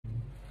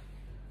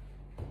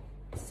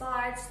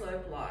side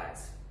slope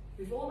lies.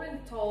 We've all been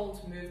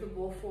told to move the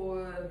ball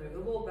forward, move the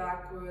ball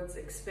backwards,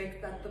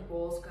 expect that the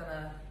ball's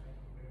gonna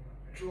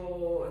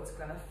draw, it's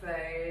gonna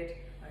fade,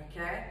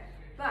 okay?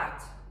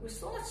 But we're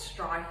still not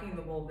striking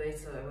the ball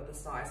better with the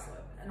side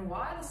slope. And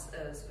why this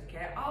is,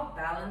 okay, our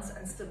balance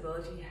and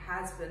stability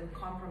has been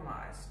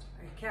compromised,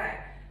 okay?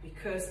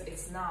 Because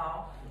it's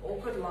now an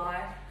awkward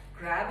lie,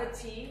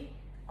 gravity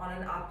on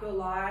an uphill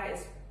lie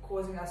is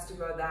causing us to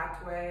go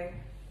that way,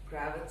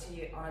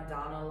 gravity on a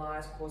downhill lie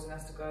is causing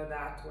us to go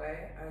that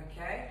way,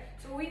 okay?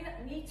 So we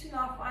need to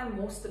now find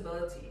more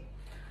stability.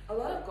 A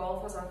lot of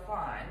golfers, I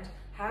find,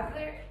 have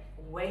their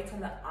weight on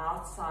the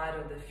outside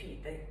of the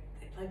feet. They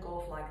play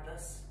golf like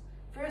this.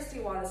 Firstly,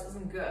 why this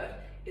isn't good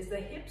is the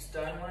hips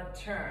don't want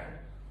to turn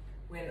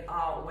when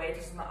our weight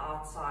is on the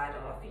outside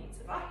of our feet.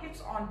 So if our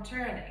hips aren't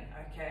turning,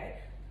 okay,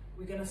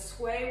 we're going to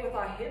sway with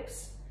our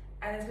hips,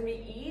 and it's going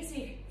to be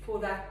easy for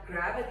that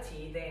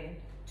gravity then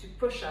to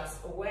push us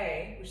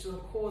away, which will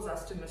cause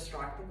us to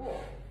misstrike the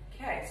ball.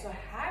 Okay, so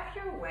have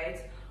your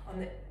weight on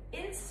the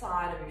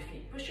inside of your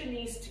feet. Push your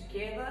knees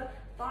together,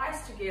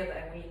 thighs together,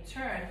 and when you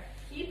turn,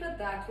 keep it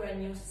that way,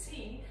 and you'll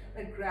see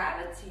the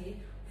gravity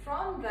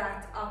from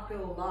that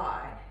uphill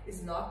lie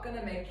is not going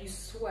to make you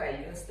sway.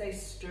 You're going to stay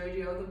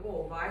sturdy over the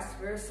ball. Vice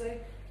versa,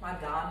 my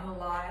downhill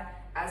lie,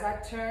 as I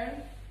turn,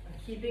 I'm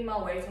keeping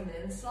my weight on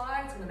the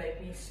inside, it's going to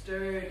make me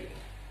sturdy.